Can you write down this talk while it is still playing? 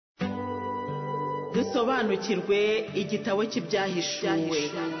dusobanukirwe igitabo cy'ibyahishuwe.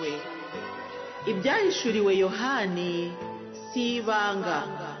 Ibyahishuriwe Yohani si ibanga,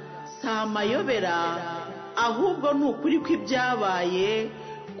 si amayobera, ahubwo ni ukuri kw'ibyabaye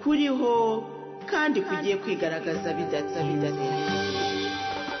kuriho kandi kugiye kwigaragaza bidatsinze.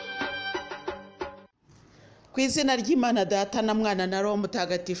 Ku izina ry'Imana Data na Mwana na Roho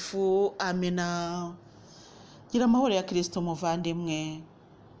Mutagatifu, amina. Gira amahoro ya Kristo muvandimwe.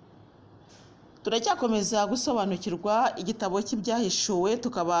 Turacyakomeza gusobanukirwa igitabo cy'ibyahishuwe,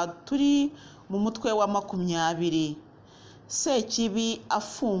 tukaba turi mu mutwe wa 20. Sekibi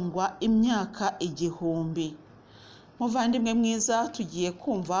afungwa imyaka igihumbi. Muvandimwe mwiza, tugiye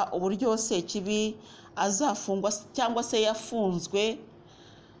kumva uburyo Sekibi azafungwa cyangwa se yafunzwe,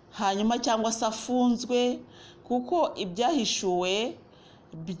 hanyuma cyangwa se afunzwe, kuko ibyahishuwe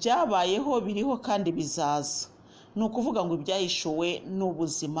byabayeho, biriho kandi bizaza. Ni ukuvuga ngo ibyahishuwe ni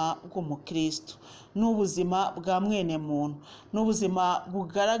ubuzima bw'umukristo, ni ubuzima bwa mwene muntu, ni ubuzima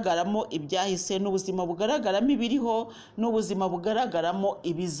bugaragaramo ibyahise, ni ubuzima bugaragaramo ibiriho, ni ubuzima bugaragaramo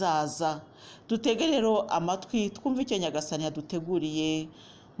ibizaza. Dutege rero amatwi twumve icyo Nyagasani yaduteguriye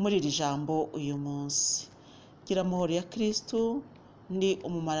muri iri jambo uyu munsi. Gira amahoro ya Kristo. Ndi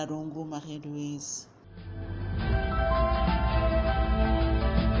umumararungu Marie Louise.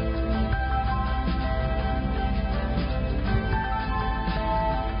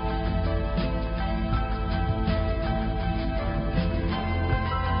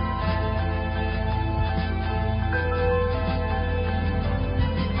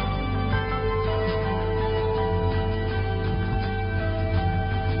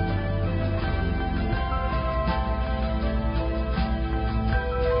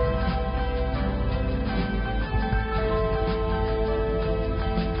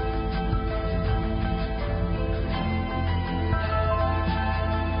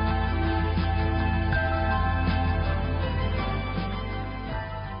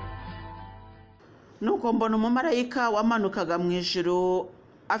 Nuko mbona umumarayika wamanukaga mu ijuru,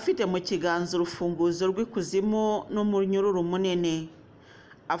 afite mu kiganza urufunguzo rw'ikuzimu n'umunyururu munini.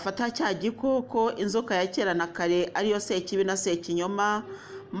 Afata cya gikoko, inzoka ya kera na kare, ariyo Sekibi na Sekinyoma,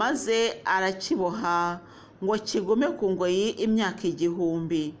 maze arakiboha ngo kigume ku ngoyi imyaka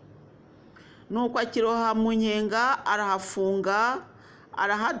igihumbi. Nuko akiroha mu nyenga, arahafunga,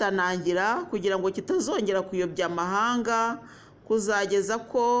 arahadanangira, kugira ngo kitazongera kuyobya amahanga, kuzageza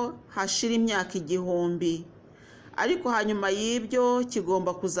ko hashira imyaka igihumbi. Ariko hanyuma y'ibyo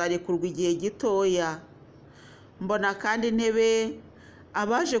kigomba kuzarekurwa igihe gitoya. Mbona kandi intebe,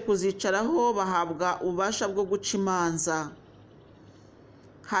 abaje kuzicaraho bahabwa ububasha bwo guca imanza.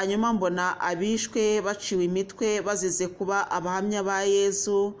 Hanyuma mbona abishwe baciwe imitwe bazize kuba abahamya ba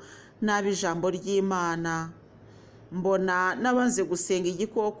Yesu n'ab'ijambo ry'Imana. Mbona n'abanze gusenga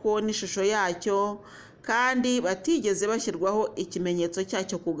igikoko n'ishusho yacyo, kandi batigeze bashyirwaho ikimenyetso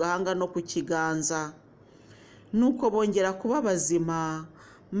cyacyo ku gahanga no ku kiganza. Nuko bongera kuba bazima,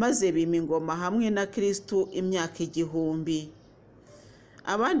 maze bima ingoma hamwe na Kristo imyaka igihumbi.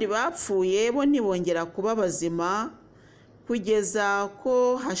 Abandi bapfuye bo ntibongera kuba bazima kugeza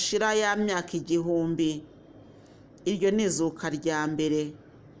ko hashira ya myaka igihumbi. Iryo ni izuka rya mbere.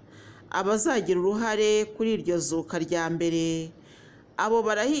 Abazagira uruhare kuri iryo zuka rya mbere, abo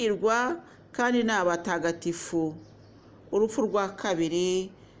barahirwa kandi ni abatagatifu. Urupfu rwa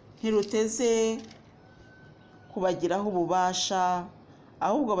kabiri ntiruteze kubagiraho ububasha,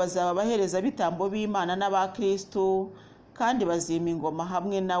 ahubwo bazaba abaherezabitambo b'Imana n'aba Kristo, kandi bazima ingoma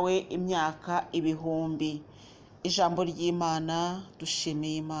hamwe nawe imyaka ibihumbi. Ijambo ry'Imana.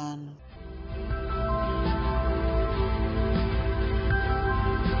 Dushimiye Imana.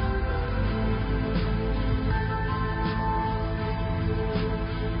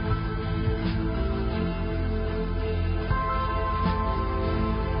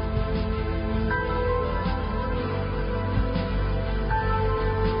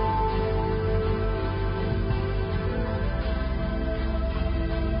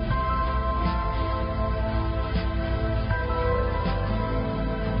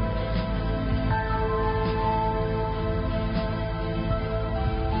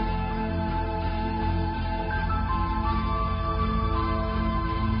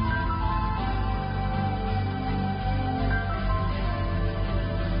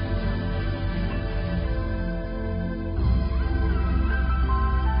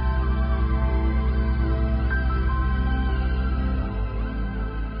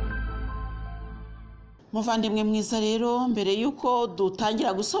 Muvandimwe mwiza rero, mbere yuko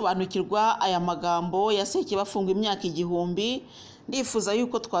dutangira gusobanukirwa aya magambo ya Sekibi afungwa imyaka igihumbi, ndifuza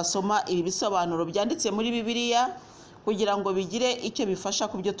yuko twasoma ibi bisobanuro byanditse muri Bibiliya kugira ngo bigire icyo bifasha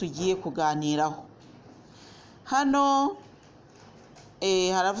ku byo tugiye kuganiraho. hano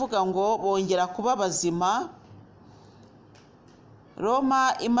haravuga ngo bongera kuba bazima.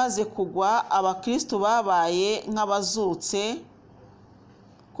 Roma imaze kugwa, abakristo babaye nk'abazutse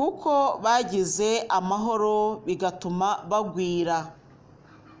kuko bagize amahoro bigatuma bagwira.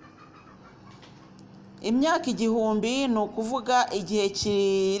 Imyaka igihumbi ni ukuvuga igihe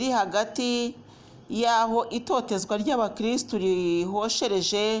kiri hagati y'aho itotezwa ry'abakristo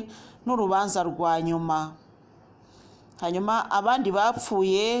rihoshereje n'urubanza rwa nyuma. Hanyuma abandi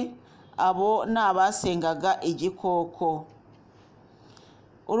bapfuye, abo ni abasengaga igikoko.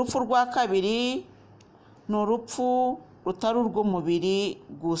 Urupfu rwa kabiri ni urupfu rutari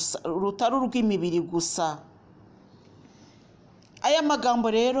urw'imibiri gusa. Aya magambo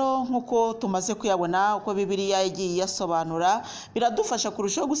rero nk'uko tumaze kuyabona, uko Bibiliya yagiye yasobanura, biradufasha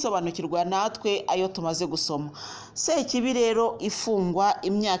kurushaho gusobanukirwa natwe ayo tumaze gusoma. Sekibi rero ifungwa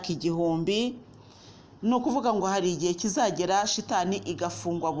imyaka igihumbi, ni ukuvuga ngo hari igihe kizagera shitani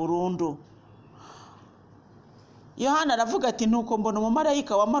igafungwa burundu. Yohana aravuga ati nuko mbona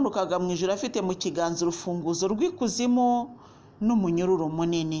umumarayika wamanukaga mu ijuru afite mu kiganza urufunguzo rw'ikuzimu n'umunyururu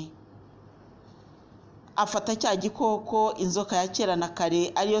munini. Afata cya gikoko, inzoka ya kera na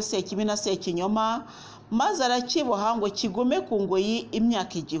kare, ariyo Sekibi na Sekinyoma, maze arakiboha ngo kigume ku ngoyi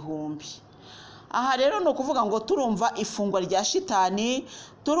imyaka igihumbi. Aha rero ni ukuvuga ngo turumva ifungwa rya shitani,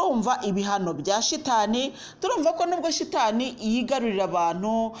 turumva ibihano bya shitani, turumva ko nubwo shitani yigarurira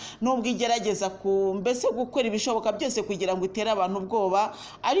abantu, nubwo igerageza mbese gukora ibishoboka byose kugira ngo itere abantu ubwoba,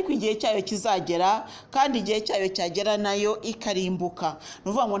 ariko igihe cyayo kizagera, kandi igihe cyayo cyagera nayo ikarimbuka.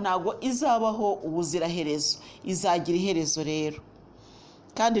 Ni ukuvuga ngo ntabwo izabaho ubuziraherezo, izagira iherezo rero.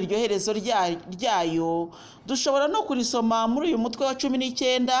 Kandi iryo herezo ryayo dushobora no kurisoma muri uyu mutwe wa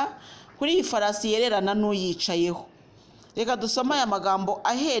 19 kuri iyi farasi yererana n'uyicayeho. Reka dusoma aya magambo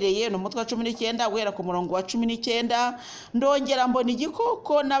ahereye no mutwe wa 19 guhera ku murongo wa 19. Ndongera mbona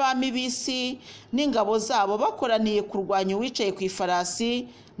igikoko n'abami b'isi n'ingabo zabo bakoraniye kurwanya uwicaye ku ifarasi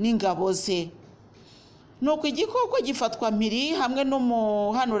n'ingabo ze. Nuko igikoko gifatwa mpiri hamwe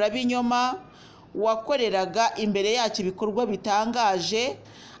n'umuhanura b'inyoma wakoreraga imbere yacyo ibikorwa bitangaje,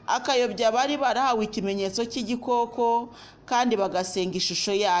 akayobya abari barahawe ikimenyetso cy'igikoko kandi bagasenga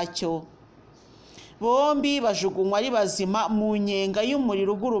ishusho yacyo. Bombi bajugunywa ari bazima mu nyenga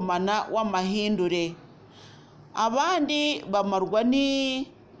y'umuriro ugurumana w'amahindure. Abandi bamarwa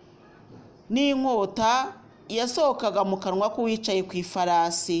n'inkota yasohokaga mu kanwa k'uwicaye ku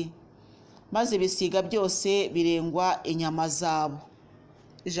ifarasi, maze ibisiga byose birengwa inyama zabo.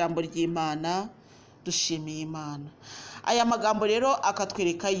 Ijambo ry'Imana, dushimiye Imana. Aya magambo rero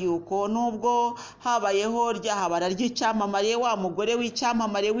akatwereka yuko nubwo habayeho ryahabara ry'icyamamare, wa mugore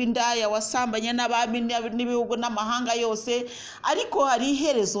w'icyamamare w'indaya wasambanye n'abami n'ibihugu n'amahanga yose, ariko hari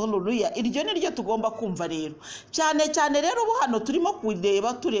iherezo. Haleluya! Iryo ni ryo tugomba kumva rero, cyane cyane rero ubu hano turimo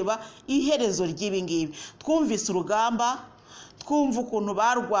tureba iherezo ry'ibi ngibi. Twumvise urugamba, twumva ukuntu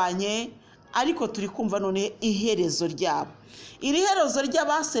barwanye, ariko turi kumva none iherezo ryabo. Iri herezo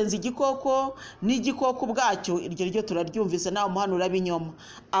ry'abasenze igikoko n'igikoko ubwacyo, iryo ryo turaryumvise, nawe umuhanura b'inyoma,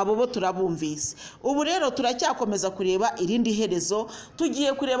 abo bo turabumvise. Ubu rero turacyakomeza kureba irindi herezo,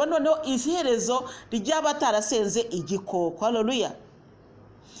 tugiye kureba noneho iherezo ry'abatarasenze igikoko. Haleluya!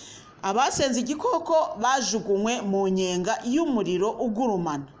 Abasenze igikoko bajugunywe mu nyenga y'umuriro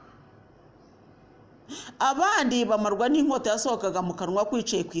ugurumana. Abandi bamarwa n'inkota yasohokaga mu kanwa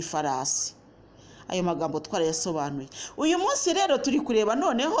k'uwicaye ku ifarasi. Ayo magambo twarayasobanuye. Uyu munsi rero turi kureba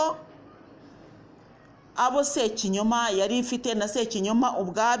noneho abo Sekinyoma yari ifite na Sekinyoma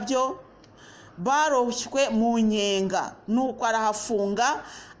ubwabyo baroshywe mu nyenga, nuko arahafunga,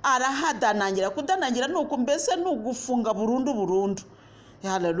 arahadanangira. Kudanangira nuko mbese nugufunga burundu.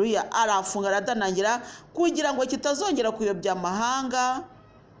 Haleluya! Arafunga, aradanangira kugira ngo kitazongera kuyobya amahanga,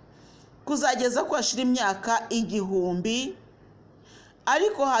 kuzageza ko hashira imyaka igihumbi.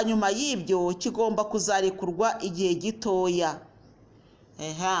 Ariko hanyuma y'ibyo kigomba kuzarekurwa igihe gitoya.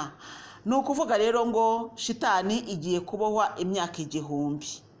 Ni ukuvuga rero ngo shitani igiye kubohwa imyaka igihumbi,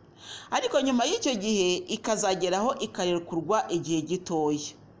 ariko nyuma y'icyo gihe ikazageraho ikarekurwa igihe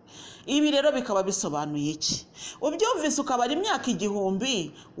gitoya. Ibi rero bikaba bisobanuye iki? Ubyumvise ukabara imyaka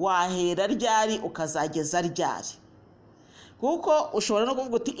igihumbi, wahera ryari ukazageza ryari? Kuko ushobora no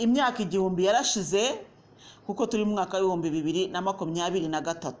kuvuga uti imyaka igihumbi yarashize, kuko turi mu mwaka w'ibihumbi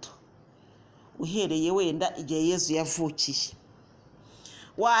 2023, uhereye wenda igihe Yezu yavukiye.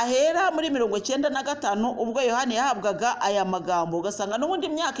 Wahera muri 95 ubwo Yohana yahabwaga aya magambo, ugasanga n'ubundi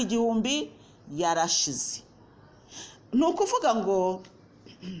imyaka igihumbi yarashize. Ni ukuvuga ngo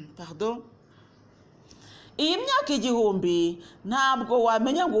iyi myaka igihumbi ntabwo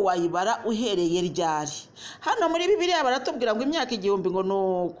wamenya ngo wayibara uhereye ryari. Hano muri Bibiliya baratubwira ngo imyaka igihumbi ngo ni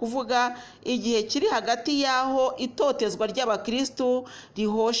ukuvuga igihe kiri hagati y'aho itotezwa ry'abakristu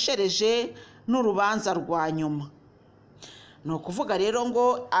rihoshereje n'urubanza rwa nyuma. Ni ukuvuga rero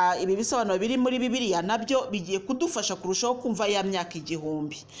ngo ibi bisobanuro biri muri Bibiliya nabyo bigiye kudufasha kurushaho kumva ya myaka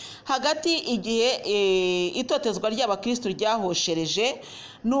igihumbi. Hagati igihe itotezwa ry'abakristu ryahoshereje,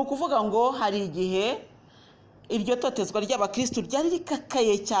 ni ukuvuga ngo hari igihe iryo totezwa ry'abakristu ryari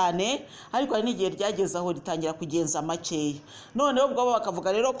rikakaye cyane, ariko hari n'igihe ryageze aho ritangira kugenza makeya. Noneho ubwo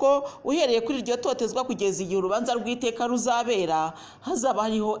bakavuga rero ko uhereye kuri iryo totezwa kugeza igihe urubanza rw'iteka ruzabera, hazaba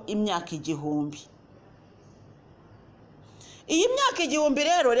hariho imyaka igihumbi. Iyi myaka igihumbi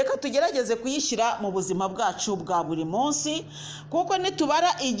rero reka tugerageze kuyishyira mu buzima bwacu bwa buri munsi, kuko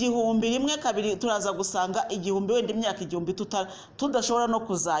nitubara igihumbi rimwe kabiri turaza gusanga igihumbi wenda imyaka igihumbi tudashobora no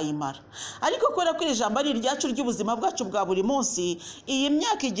kuzayimara. Ariko kubera ko iri jambo ari iryacu ry'ubuzima bwacu bwa buri munsi, iyi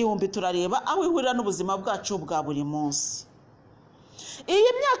myaka igihumbi turareba aho ihurira n'ubuzima bwacu bwa buri munsi. Iyi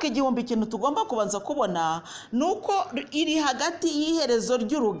myaka igihumbi ikintu tugomba kubanza kubona ni uko iri hagati y'iherezo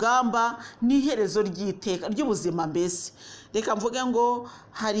ry'urugamba n'iherezo ry'iteka ry'ubuzima. Mbese reka mvuge ngo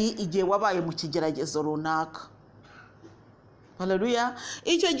hari igihe wabaye mu kigeragezo runaka. Haleluya.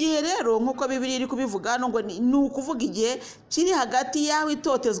 Icyo gihe rero nk'uko Bibiliya iri kubivuga ngo ni ukuvuga igihe kiri hagati y'aho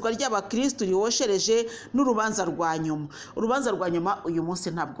itotezwa ry'abakristu rihoshereje n'urubanza rwa nyuma. Urubanza rwa nyuma uyu munsi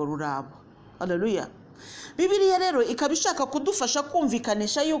ntabwo ruraba. Haleluya. Bibiliya rero ikaba ishaka kudufasha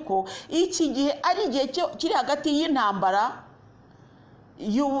kumvikanisha yuko iki gihe ari igihe kiri hagati y'intambara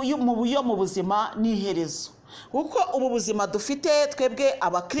yo mu buzima n'iherezo. Kuko ubu buzima dufite twebwe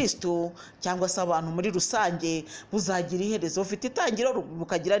abakristo cyangwa se abantu muri rusange buzagira iherezo, bufite itangiro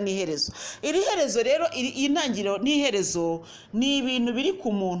bukagira n'iherezo. Iri herezo rero, intangiriro n'iherezo ni ibintu biri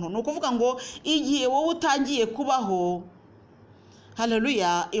ku muntu. Ni ukuvuga ngo igihe wowe utangiye kubaho,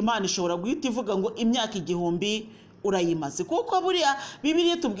 haleluya, Imana ishobora guhita ivuga ngo imyaka igihumbi urayimaze. Kuko buriya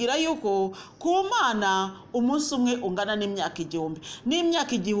Bibiliya tubwira yuko ku Mana umunsi umwe ungana n'imyaka igihumbi,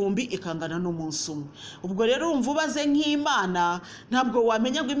 n'imyaka igihumbi ikangana n'umunsi umwe. Ubwo rero umva ubaze nk'Imana, ntabwo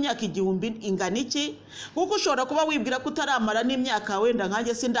wamenya ngo imyaka igihumbi ingana iki, kuko ushobora kuba wibwira ko utaramara n'imyaka wenda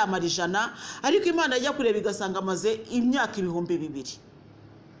nkanjye sindamara 100, ariko Imana ajya kureba igasanga amaze imyaka 2,000,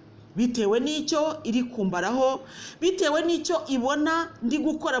 bitewe n'icyo iri kumbaraho, bitewe n'icyo ibona ndi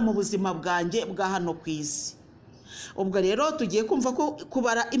gukora mu buzima bwanjye bwa hano ku isi. Ubwo rero tugiye kumva ko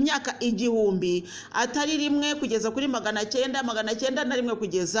kubara imyaka igihumbi atari rimwe kugeza kuri 900, 901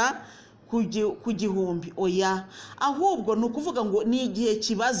 kugeza ku gihumbi. Oya, ahubwo ni ukuvuga ngo ni igihe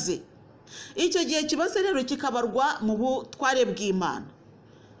kibaze. Icyo gihe kibaze rero kikabarwa mu butware bw'Imana,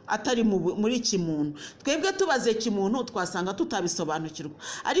 atari muri kimuntu. Twebwe tubaze kimuntu twasanga tutabisobanukirwa,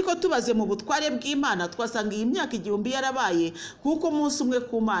 ariko tubaze mu butware bw'Imana twasanga iyi myaka igihumbi yarabaye, kuko umunsi umwe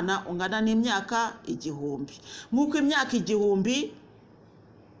ku Mana ungana n'imyaka igihumbi, nk'uko imyaka igihumbi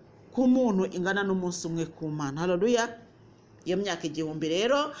ku muntu ingana n'umunsi umwe ku Mana. Haleluya. Iyo myaka igihumbi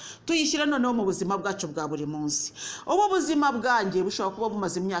rero tuyishyira noneho mu buzima bwacu bwa buri munsi. Ubu buzima bwanjye bushobora kuba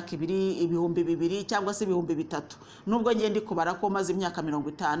bumaze imyaka 2, 2,000 cyangwa se 3,000. Nubwo ngende kubara ko maze imyaka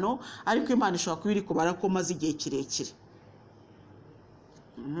 50, ariko Imana ishobora kuba iri kubara ko maze igihe kirekire.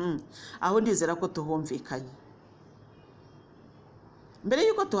 Aho ndizera ko tuhumvikanye.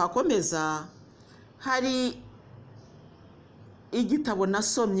 Mbere yuko tuhakomeza, hari igitabo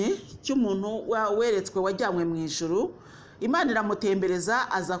nasomye cy'umuntu weretswe wajyanywe mu ijuru. Imana iramutembereza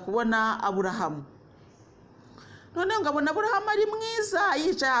aza kubona Aburahamu. None ngabona Aburahamu ari mwiza,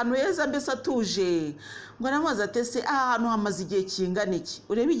 yicaye ahantu heza, mbese atuje. Ngo aramubaza ati ese ahantu hamaze igihe kingana iki?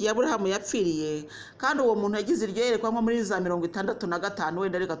 Urebe igihe Aburahamu yapfiriye, kandi uwo muntu yagize iryo yerekwa nko muri za 65,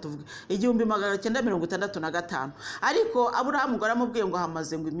 wenda reka tuvuge 1965. Ariko Aburahamu ngo aramubwiye ngo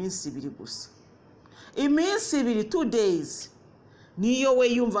hamaze ngo iminsi 2 gusa. Iminsi 2, 2 days. Niyo we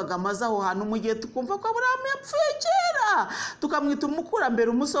yumvaga amaze aho hantu, mu gihe tukumva ko Aburahamu yapfuye kera, tukamwita umukurambere,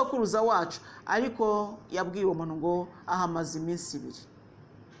 umusokuruza wacu. Ariko yabwiye umuntu ngo ahamaze iminsi 2.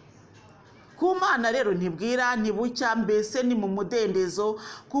 Ku Mana rero ntibwira ntibucya, mbese ni mu mudendezo,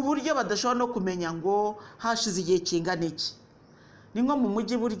 ku buryo badashobora no kumenya ngo hashize igihe kingana iki. Ni nko mu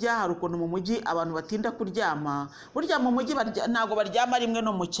mujyi, burya hari ukuntu mu mujyi abantu batinda kuryama. Burya mu mujyi ntago baryama rimwe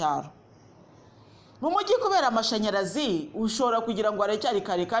no mu cyaro. Mu mujyi kubera amashanyarazi ushobora kugira ngo aracyari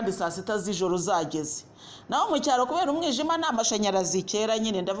kare kandi saa 6 z'ijoro zageze. Naho mu cyaro kubera umwijima nta mashanyarazi. Kera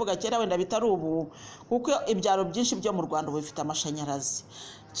nyine ndavuga kera, wenda bitari ubu, kuko ibyaro byinshi byo mu Rwanda bifite amashanyarazi.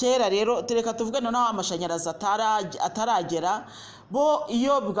 Kera rero tereka tuvugane naho amashanyarazi ataragera, bo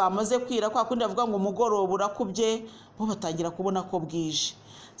iyo bwamaze kwira kwa kundi bavuga ngo umugoroba urakubye, bo batangira kubona ko bwije.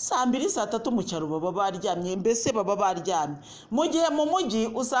 saa 2 saa 3 mu cyaro baba baryamye, mbese baba baryamye. Mu gihe mu mujyi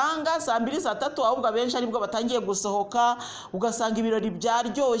usanga saa 2 saa 3 ahubwo abenshi aribwo batangiye gusohoka, ugasanga ibirori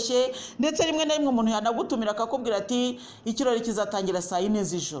byaryoshye, ndetse rimwe na rimwe umuntu yanagutumira akakubwira ati ikirori kizatangira saa 4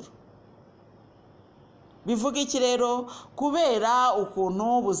 z'ijoro. Bivuga iki rero? Kubera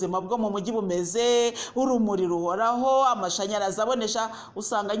ukuntu ubuzima bwo mu mujyi bumeze, urumuri ruhoraho, amashanyarazi abonesha,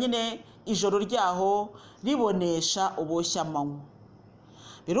 usanga nyine ijoro ryaho ribonesha uboshya amanywa.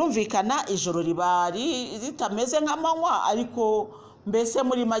 Birumvikana ijoro riba ritameze nk'amanywa, ariko mbese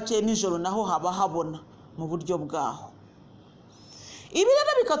muri make nijoro naho haba habona mu buryo bwaho. Ibi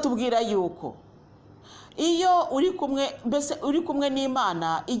rero bikatubwira yuko iyo uri kumwe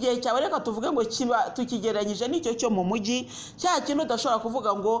n'Imana, igihe cyawe reka tuvuge ngo kiba tukigereranyije n'icyo cyo mu mujyi, cya kintu udashobora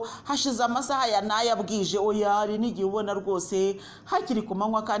kuvuga ngo hashize amasaha ya naya bwije. Oya, hari n'igihe ubona rwose hakiri ku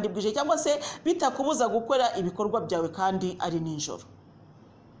manywa kandi bwije, cyangwa se bitakubuza gukora ibikorwa byawe kandi ari nijoro.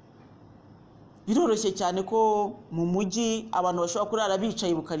 Biroroshye cyane ko mu mujyi abantu bashobora kurara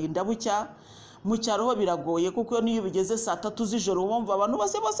bicaye bukarinda bucya. Mu cyaro ho biragoye, kuko niyo bigeze saa 3 z'ijoro wumva abantu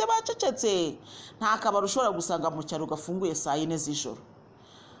bose bacecetse. Nta kabari ushobora gusanga mu cyaro gafunguye saa 4 z'ijoro,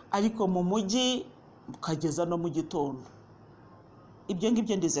 ariko mu mujyi ukageza no mu gitondo. Ibyo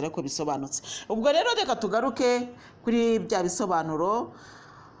ngibyo ndizera ko bisobanutse. Ubwo rero reka tugaruke kuri bya bisobanuro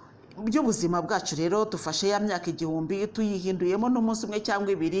by'ubuzima bwacu. Rero dufashe ya myaka igihumbi tuyihinduyemo n'umunsi umwe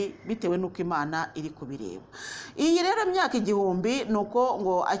cyangwa 2 bitewe n'uko Imana iri kubireba. Iyi rero myaka igihumbi nuko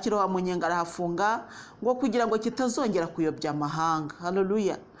ngo akiroha mu nyenga arahafunga, ngo kugira ngo kitazongera kuyobya amahanga.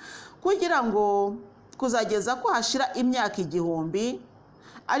 Haleluya. Kugira ngo kuzageza ko hashira imyaka igihumbi,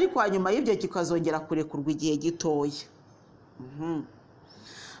 ariko hanyuma y'ibyo kikazongera kurekurwa igihe gitoya.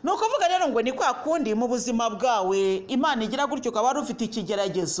 Nuko vuga rero ngo ni kwa kundi mu buzima bwawe Imana igira gutyo, ukaba ufite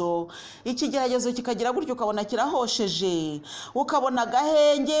ikigeragezo kikagira gutyo, ukabona kirahosheje, ukabona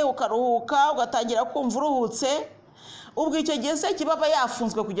gahenge, ukaruhuka, ugatangira kumva uruhutse. Ubwo icyo gihe se kibaba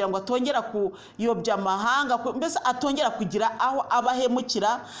yafunzwe kugira ngo atongera kuyobya amahanga, mbese atongera kugira aho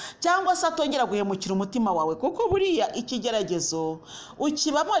abahemukira, cyangwa se atongera guhemukira umutima wawe, kuko buriya ikigeragezo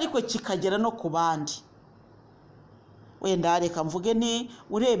ukibamo ariko kikagera no ku bandi. Wenda reka mvuge ni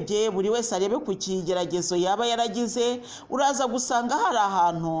urebye buri wese arebe ku kigeragezo yaba yaragize, uraza gusanga hari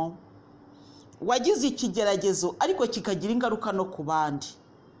ahantu wagize ikigeragezo ariko kikagira ingaruka no ku bandi.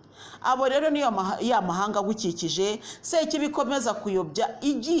 Abo rero niyo ya mahanga agukikije, Sekibi ikomeza kuyobya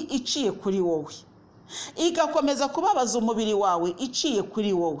iciye kuri wowe, igakomeza kubabaza umubiri wawe iciye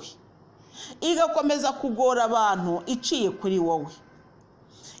kuri wowe, igakomeza kugora abantu iciye kuri wowe.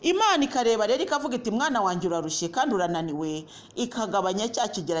 Imana ikareba rero ikavuga iti mwana wanjye urarushye kandi urananiwe, ikagabanya cya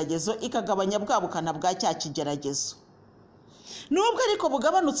kigeragezo, ikagabanya bwa bukana bwa cya kigeragezo. Nubwo ariko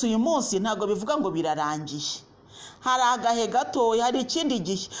bugabanutse uyu munsi, ntago bivuga ngo birarangiye. Hari agahe gatoya, hari ikindi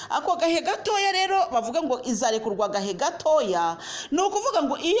gihe. Ako gahe gatoya rero bavuga ngo izarekurwa gahe gatoya, ni ukuvuga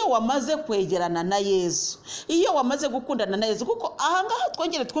ngo iyo wamaze kwegerana na Yesu, iyo wamaze gukundana na Yesu. Kuko ahangaha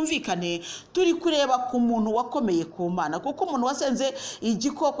twongere twumvikane, turi kureba ku muntu wakomeye ku Mana, kuko umuntu wasenze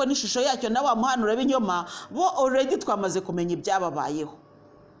igikoko n'ishusho yacyo na wa muhanura b'inyoma, bo already twamaze kumenya ibyababayeho,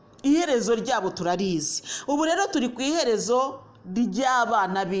 iherezo ryabo turarizi. Ubu rero turi ku iherezo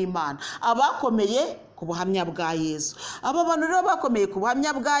ry'abana b'Imana, abakomeye ku buhamya bwa Yesu. Aba bantu rero bakomeye ku buhamya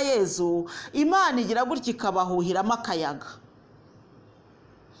bwa Yesu, Imana igira gutya ikabahuhiramo akayaga.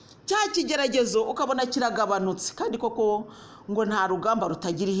 Cya kigeragezo ukabona kiragabanutse, kandi koko ngo nta rugamba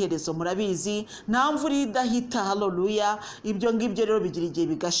rutagira iherezo, murabizi, nta mvura idahita. Haleluya. Ibyo ngibyo rero bigira igihe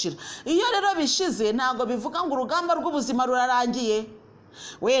bigashira. Iyo rero bishize, ntago bivuga ngo urugamba rw'ubuzima rurarangiye.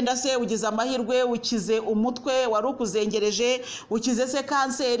 Wenda se ugize amahirwe, ukize umutwe wari ukuzengereje, ukize se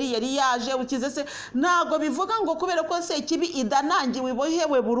kanseri yari yaje, ukize se, ntago bivuga ngo kubera ko Sekibi idanangiwe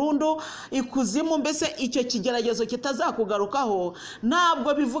ibohewe burundu ikuzimu, mbese icyo kigeragezo kitazakugarukaho.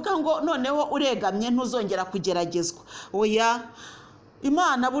 Ntabwo bivuga ngo noneho uregamye ntuzongera kugeragezwa. Oya,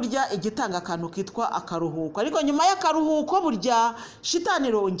 Imana burya igitanga akantu kitwa akaruhuko, ariko nyuma y'akaruhuko burya shitani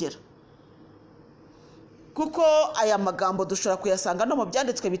irongera. Kuko aya magambo dushobora kuyasanga no mu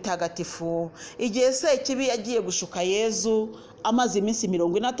byanditswe bitagatifu. Igihe Sekibi yagiye gushuka Yesu amaze iminsi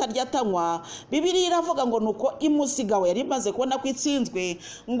 40 atarya atanywa, Bibiliya iravuga ngo nuko imusigawe yari imaze kubona ko itsinzwe,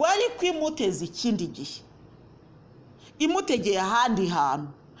 ngo ari kwimuteza ikindi gihe, imutegeye ahandi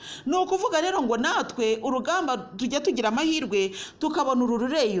hantu. Ni ukuvuga rero ngo natwe urugamba tujya tugira amahirwe, tukabona uru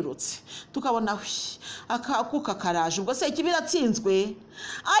rureyurutse, tukabona akakuka karaje, ubwo Sekibi iratsinzwe,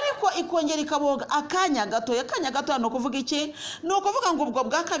 ariko ikongera ikaboga akanya gatoya. Akanya gato no kuvuga iki? Ni ukuvuga ngo ubwo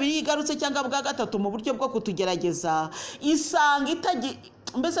bwa kabiri yigarutse cyangwa bwa gatatu mu buryo bwo kutugerageza, isanga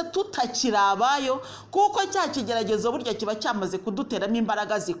mbese tutakirabayo, kuko cya kigeragezo burya kiba cyamaze kuduteramo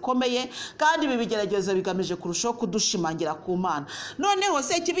imbaraga zikomeye, kandi ibi bigeragezo bigamije kurushaho kudushimangira ku Mana. Noneho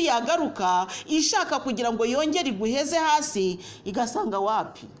Sekibi yagaruka ishaka kugira ngo yongere iguheze hasi, igasanga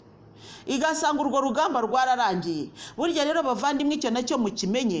wapi, igasanga urwo rugamba rwararangiye. Burya rero bavandimwe, icyo nacyo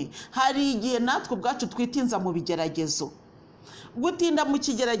mukimenye, hari igihe natwe ubwacu twitinza mu bigeragezo. Gutinda mu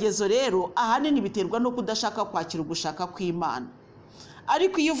kigeragezo rero ahanini biterwa no kudashaka kwakira ugushaka kw'Imana.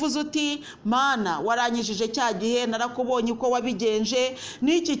 Ariko iyo uvuze uti Mana waranyijije cya gihe, narakubonye uko wabigenje,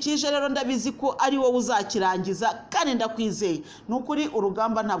 n'iki kije rero ndabizi ko ari wowe uzakirangiza kandi ndakwizeye, ni ukuri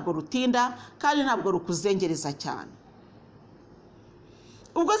urugamba ntabwo rutinda kandi ntabwo rukuzengereza cyane.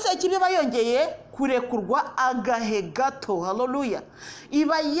 Ubwo Sekibi iba yongeye kurekurwa agahe gato, haleluya,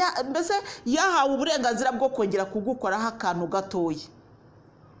 iba mbese yahawe uburenganzira bwo kongera kugukoraho akantu gatoya.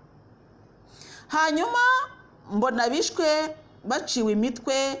 Hanyuma mbona bishwe baciwe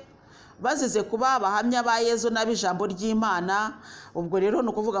imitwe bazize kuba abahamya ba Yezu n'ab'ijambo ry'Imana. Ubwo rero ni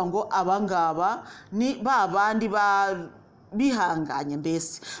ukuvuga ngo abangaba ni ba bandi bihanganye.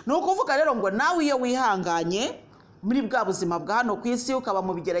 Mbese ni ukuvuga rero ngo nawe iyo wihanganye muri bwa buzima bwa hano ku isi, ukaba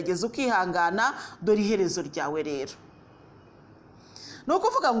mu bigeragezo ukihangana, dore iherezo ryawe rero. Ni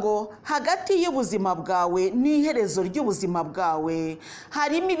ukuvuga ngo hagati y'ubuzima bwawe n'iherezo ry'ubuzima bwawe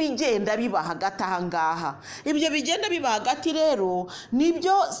harimo ibigenda biba hagati aha ngaha. Ibyo bigenda biba hagati rero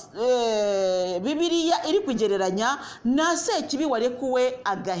nibyo Bibiliya iri kugereranya na Sekibi warekuwe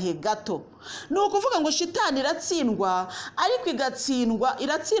agahe gato. Ni ukuvuga ngo shitani iratsindwa, ariko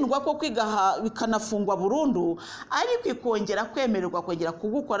iratsindwa ko bikanafungwa burundu, ariko ikongera kwemererwa kongera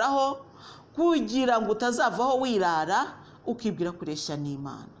kugukoraho kugira ngo utazavaho wirara ukibwira kureshya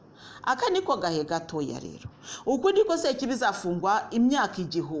n'Imana. Aka niko gahe gatoya rero. Uko niko Sekibi izafungwa imyaka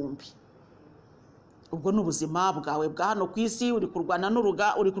 1000. Ubwo n'ubuzima bwawe bwa hano ku isi uri kurwana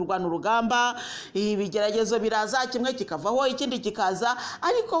urugamba, ibigeragezo biraza, kimwe kikavaho ikindi kikaza,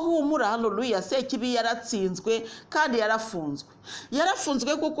 ariko humura, haleluya, Sekibi yaratsinzwe kandi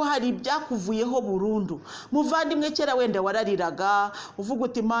yarafunzwe kuko hari ibyakuvuyeho burundu. Muvandimwe, kera wenda warariraga uvuga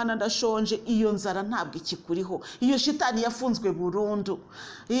uti Mana ndashonje, iyo nzara ntabwo ikikuriho, iyo shitani yafunzwe burundu.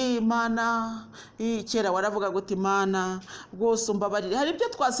 Mana, kera waravuga uti Mana rwose umbabarire. Hari ibyo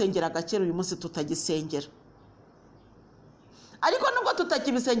twasengeraga kera uyu munsi tutagisengera, ariko nubwo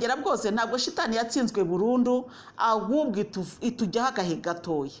tutakibisengera bwose ntabwo shitani yatsinzwe burundu, ahubwo itujyaho agahe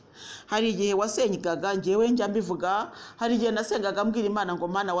gatoya. Hari igihe wasengaga, ngewe njya mbivuga, hari igihe nasengaga mbwira Imana ngo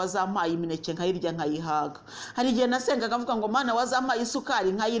Mana wazampaye imineke nkayirya nkayihaga. Hari igihe nasengaga mvuga ngo Mana wazampaye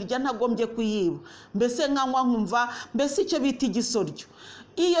isukari nkayirya ntagombye kuyiba, mbese nkanywa nkumva mbese icyo bita igisoryo.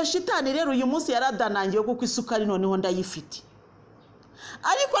 Iyo shitani rero uyu munsi yaradanangiye kuko isukari noneho ndayifite.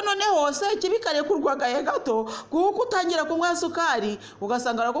 Ariko noneho Sekibi karekurwa agahe gato, kuko utangira kunywa isukari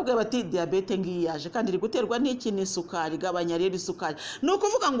ugasanga arakubwiye bati diabete ngiyi yaje kandi iri guterwa n'iki? N'isukari. Gabanya rero isukari. Ni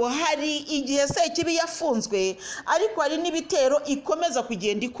ukuvuga ngo hari igihe Sekibi yafunzwe, ariko hari n'ibitero ikomeza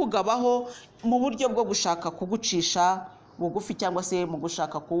kugenda ikugabaho mu buryo bwo gushaka kugucisha bugufi, cyangwa se mu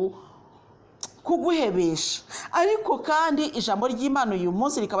gushaka kuguhebesha. Ariko kandi ijambo ry'Imana uyu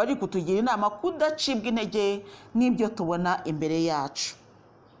munsi rikaba riri kutugira inama kudacibwa intege n'ibyo tubona imbere yacu.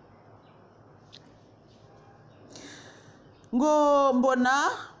 Ngo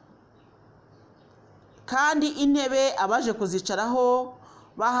mbona kandi intebe abaje kuzicaraho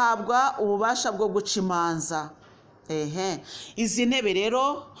bahabwa ububasha bwo guca imanza. Izi ntebe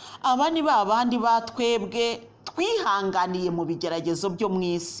rero aba ni ba bandi batwebwe twihanganiye mu bigeragezo byo mu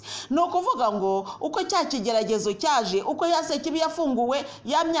isi. Ni ukuvuga ngo uko cya kigeragezo cyaje, uko ya Sekibi yafunguwe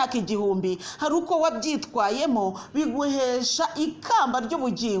ya myaka 1000, hari uko wabyitwayemo biguhesha ikamba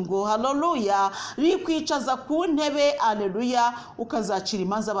ry'ubugingo, haleluya, rikwicaza ku ntebe, haleluya, ukazacira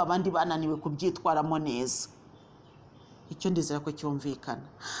imanza babandi bananiwe kubyitwaramo neza. Icyo ndizera ko cyumvikana.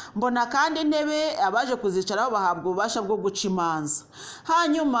 Mbona kandi intebe abaje kuzicaraho bahabwa ububasha bwo guca imanza.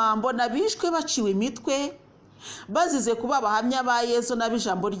 Hanyuma mbona bishwe baciwe imitwe bazize kuba abahamya ba Yezu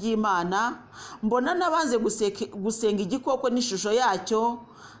n'ab'ijambo ry'Imana. Mbona n'abanze gusenga igikoko n'ishusho yacyo,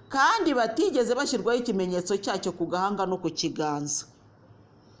 kandi batigeze bashyirwaho ikimenyetso cyacyo ku gahanga no ku kiganza.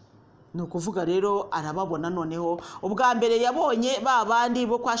 Ni ukuvuga rero arababona noneho. Ubwa mbere yabonye ba bandi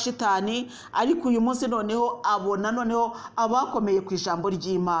bo kwa shitani, ariko uyu munsi noneho abona noneho abakomeye ku ijambo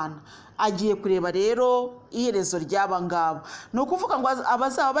ry'Imana. Agiye kureba rero iherezo ry'aba ngabo. Ni ukuvuga ngo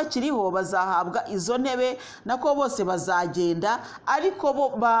abazaba bakiriho bazahabwa izo ntebe, nako bose bazagenda, ariko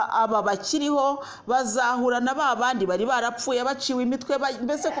aba bakiriho bazahura na ba bandi bari barapfuye baciwe imitwe,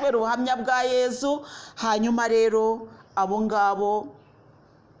 mbese kubera ubuhamya bwa Yezu. Hanyuma rero abo ngabo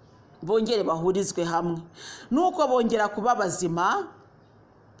bongere bahurizwe hamwe, nuko bongera kuba bazima,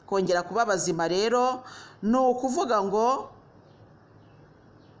 kongera kuba bazima rero ni ukuvuga ngo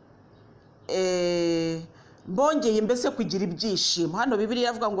bongeye mbese kugira ibyishimo. Hano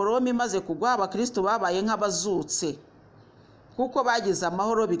Bibiliya iravuga ngo Roma imaze kugwa abakristo babaye nk'abazutse kuko bagize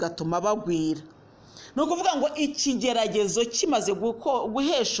amahoro bigatuma bagwira. Ni ukuvuga ngo ikigeragezo kimaze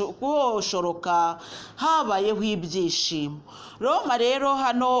guhoshoroka habayeho ibyishimo. Roma rero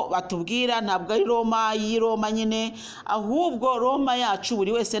hano batubwira ntabwo ari Roma y'Iroma nyine, ahubwo Roma yacu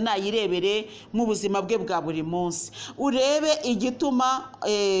buri wese nayirebere mu buzima bwe bwa buri munsi, urebe igituma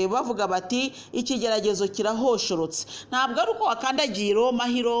bavuga bati ikigeragezo kirahoshorotse. Ntabwo ari uko wakandagiye Roma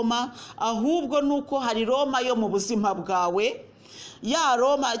h'Iroma, ahubwo nuko hari Roma yo mu buzima bwawe, ya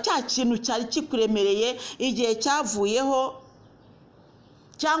Roma cya kintu cyari kikuremereye igihe cyavuyeho,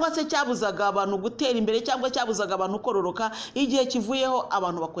 cyangwa se cyabuzaga abantu gutera imbere, cyangwa cyabuzaga abantu kororoka, igihe kivuyeho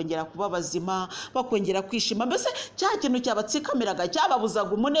abantu bakongera kuba bazima, bakongera kwishima. Mbese cya kintu cyabatsikamiraga,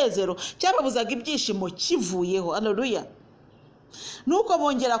 cyababuzaga umunezero, cyababuzaga ibyishimo kivuyeho. Haleluya! Nuko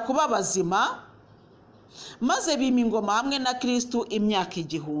bongera kuba bazima, maze bima ingoma hamwe na Kristo imyaka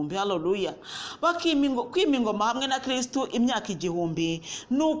igihumbi. Haleluya! Kwima ingoma hamwe na Kristo imyaka igihumbi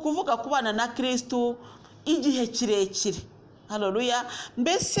ni ukuvuga kubana na Kristo igihe kirekire. Haleluya!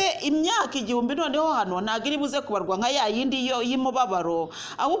 Mbese imyaka igihumbi noneho hano ntabwo iri buze kubarwa nka ya yindi yo y'umubabaro,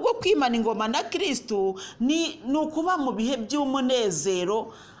 ahubwo kwimana ingoma na Kristo ni ukuba mu bihe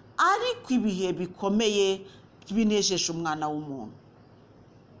by'umunezero, ariko ibihe bikomeye binejesha umwana w'umuntu.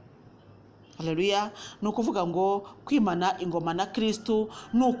 Haleluya! Ni ukuvuga ngo kwimana ingoma na Kristo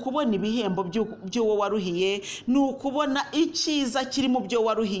ni ukubona ibihembo by'uwo waruhiye, ni ukubona icyiza kiri mu byo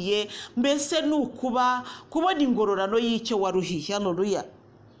waruhiye, mbese ni kubona ingororano y'icyo waruhiye. Haleluya!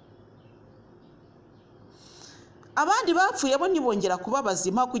 Abandi bapfuye bo ntibongera kuba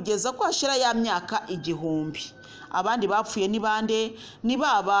bazima kugeza ko hashira ya myaka igihumbi. Abandi bapfuye ni bande? Ni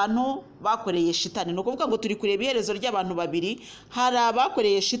ba bantu bakoreye shitani. Ni ukuvuga ngo turi kureba iherezo ry'abantu babiri, hari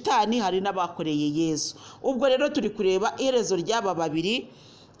abakoreye shitani, hari n'abakoreye Yesu. Ubwo rero turi kureba iherezo ry'aba babiri.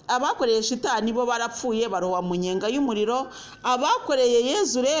 Abakoreye shitani bo barapfuye, barohwa mu nyenga y'umuriro. Abakoreye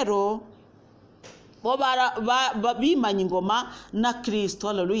Yesu rero bo bimanye ingoma na Kristo.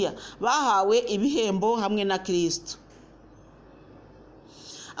 Haleluya! Bahawe ibihembo hamwe na Kristo.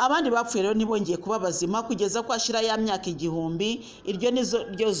 Abandi bapfuye rero ntibongeye kuba bazima kugeza ko hashira ya myaka igihumbi. Iryo ni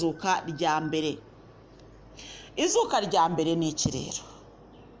ryo zuka rya mbere. Izuka rya mbere ni iki rero?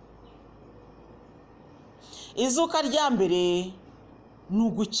 Izuka rya mbere ni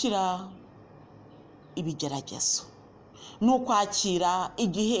ugukira ibigeragezo, ni ukwakira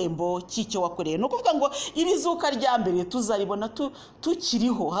igihembo cy'icyo wakoreye. Ni ukuvuga ngo iri zuka rya mbere tuzaribona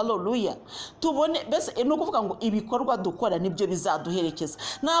tukiriho. Haleluya! Tubone mbese ni ukuvuga ngo ibikorwa dukora nibyo bizaduherekeza,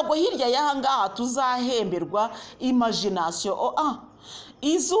 ntabwo hirya y'aha ngaha tuzahemberwa imagination.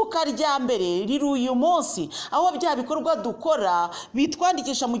 Izuka rya mbere riri uyu munsi, aho bya bikorwa dukora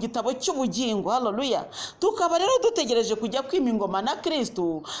bitwandikisha mu gitabo cy'ubugingo. Haleluya! Tukaba rero dutegereje kujya kwima ingoma na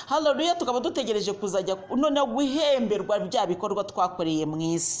Kristo. Haleluya! Tukaba dutegereje kuzajya noneho guhemberwa bya bikorwa twakoreye mu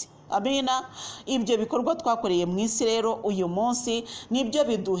isi. Amina! Ibyo bikorwa twakoreye mu isi rero uyu munsi nibyo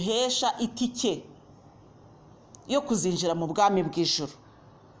biduhesha itike yo kuzinjira mu bwami bw'ijuru.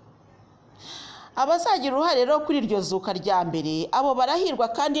 Abazagira uruhare rero kuri iryo zuka rya mbere, abo barahirwa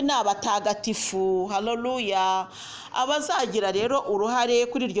kandi ni abatagatifu. Haleluya! Abazagira rero uruhare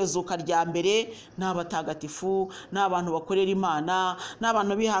kuri iryo zuka rya mbere ni abatagatifu, ni abantu bakorera Imana, ni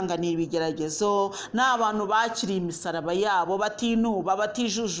abantu bihanganiye ibigeragezo, ni abantu bakiriye imisaraba yabo batinuba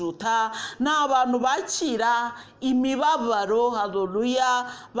batijujuta, ni abantu bakira imibabaro. Haleluya!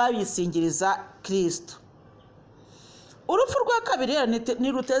 Babisingiriza Kristo. Urupfu rwa kabiri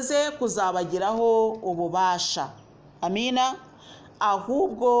ntiruteze kuzabagiraho ububasha. Amina!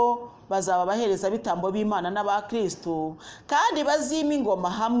 Ahubwo bazaba bahereza bitambo b'Imana n'aba Kristo, kandi bazima ingoma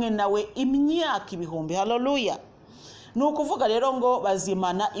hamwe nawe imyaka ibihumbi. Haleluya! Ni ukuvuga rero ngo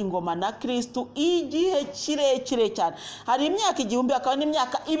bazimana ingoma na Kristo igihe kirekire cyane. Hari imyaka igihumbi, hakaba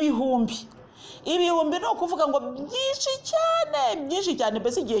n'imyaka ibihumbi. Ibihumbi ni ukuvuga ngo byinshi cyane,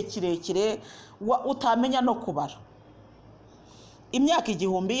 mbese igihe kirekire utamenya no kubara. Imyaka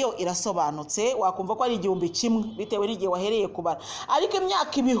igihumbi yo irasobanutse, wakumva ko ari igihumbi kimwe bitewe n'igihe wahereye kubara. Ariko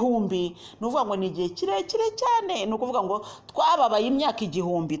imyaka ibihumbi ni ukuvuga ngo ni igihe kirekire cyane. Ni ukuvuga ngo twababaye imyaka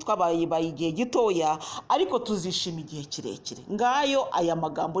igihumbi, twababaye igihe gitoya, ariko tuzishima igihe kirekire. Ngayo aya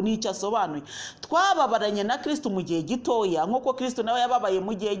magambo ni icyo asobanuye. Twababaranye na Kristo mu gihe gitoya, nk'uko Kristo nawe yababaye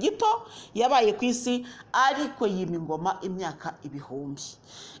mu gihe gito yabaye ku isi, ariko yima ingoma imyaka ibihumbi.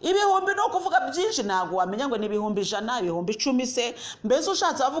 Ibihumbi ni ukuvuga byinshi, ntabwo wamenya ngo ni ibihumbi 100, ibihumbi 10 se. Mbese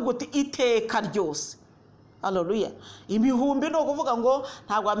ushatse avuga uti iteka ryose. Haleluya. Ibihumbi no kuvuga ngo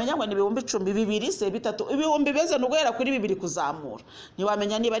ntabwo wamenya ngo ni ibihumbi 10, 2 se 3, ibihumbi beze no guhera kuri 2 kuzamura.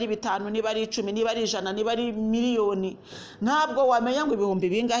 Ntiwamenya niba ari 5, niba ari 10, niba ari 100, niba ari miliyoni. Ntabwo wamenya ngo ibihumbi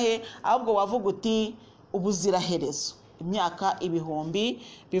bingahe, ahubwo wavuga uti ubuziraherezo. Imyaka ibihumbi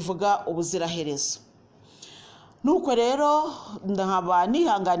bivuga ubuziraherezo. Nuko rero ndahaba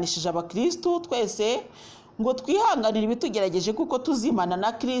nihanganishije abakristo twese ngo twihanganire ibitugerageje kuko tuzimana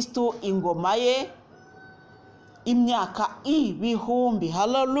na Kristo ingoma ye imyaka ibihumbi.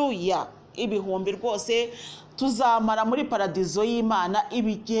 Haleluya. Ibihumbi rwose tuzamara muri paradizo y'Imana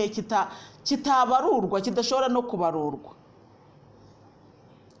ibigihe kitabarurwa, kidashobora no kubarurwa.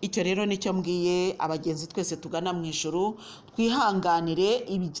 Icyo rero nicyo mbwiye abagenzi twese tugana mu ijuru, twihanganire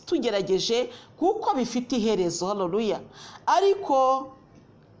ibitugerageje kuko bifite iherezo. Haleluya. Ariko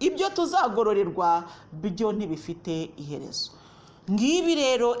ibyo tuzagororerwa byo ntibifite iherezo. Ngibi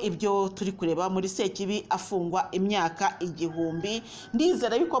rero ibyo turi kureba muri Sekibi afungwa imyaka igihumbi.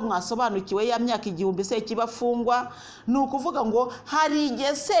 Ndizera yuko mwasobanukiwe ya myaka igihumbi Sekibi afungwa. Ni ukuvuga ngo hari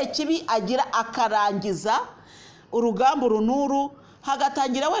igihe Sekibi agira akarangiza urugamba runuru,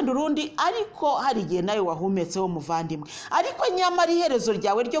 hagatangira wenda urundi, ariko hari igihe nawe wahumetseho muvandimwe. Ariko nyamara iherezo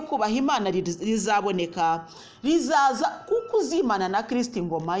ryawe ryo kubaha Imana rizaboneka, rizaza kuko uzimana na Kristo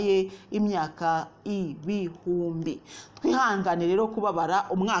ingoma ye imyaka ibihumbi. Twihangane rero kubabara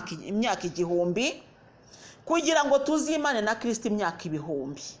imyaka igihumbi kugira ngo tuzimane na Kristo imyaka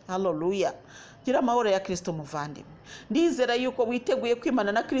ibihumbi. Haleluya. Gira amahoro ya Kristo muvandimwe. Ndizera yuko witeguye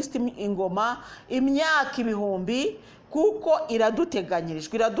kwimana na Kristo ingoma imyaka ibihumbi, kuko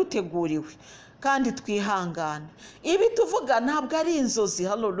iraduteganyirijwe, iraduteguriwe. Kandi twihangane. Ibi tuvuga ntabwo ari inzozi.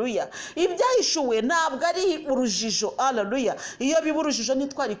 Haleluya. Ibyahishuwe ntabwo ari urujijo. Haleluya. Iyo biba urujijo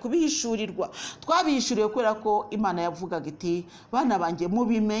ntitwari kubihishurirwa. Twabihishuriwe kubera ko Imana yavugaga iti bana banjye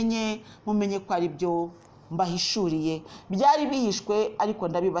mumenye ko ari byo mbahishuriye. Byari bihishwe ariko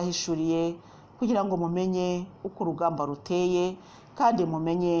ndabibahishuriye kugira ngo mumenye uko urugamba ruteye kandi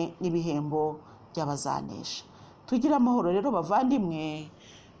mumenye n'ibihembo by'abazanesha. Tugira amahoro rero bavandimwe,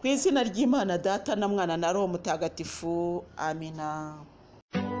 ku izina ry'Imana Data na Mwana na Roho Mutagatifu. Amina.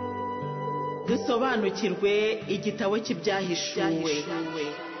 Dusobanukirwe igitabo cy'ibyahishuwe.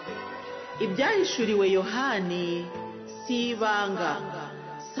 Ibyahishuriwe Yohani si ibanga,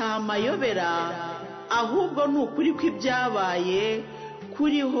 si amayobera, ahubwo ni ukuri kw'ibyabaye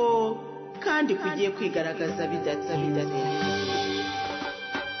kuriho kandi kugiye kwigaragaza bidatse.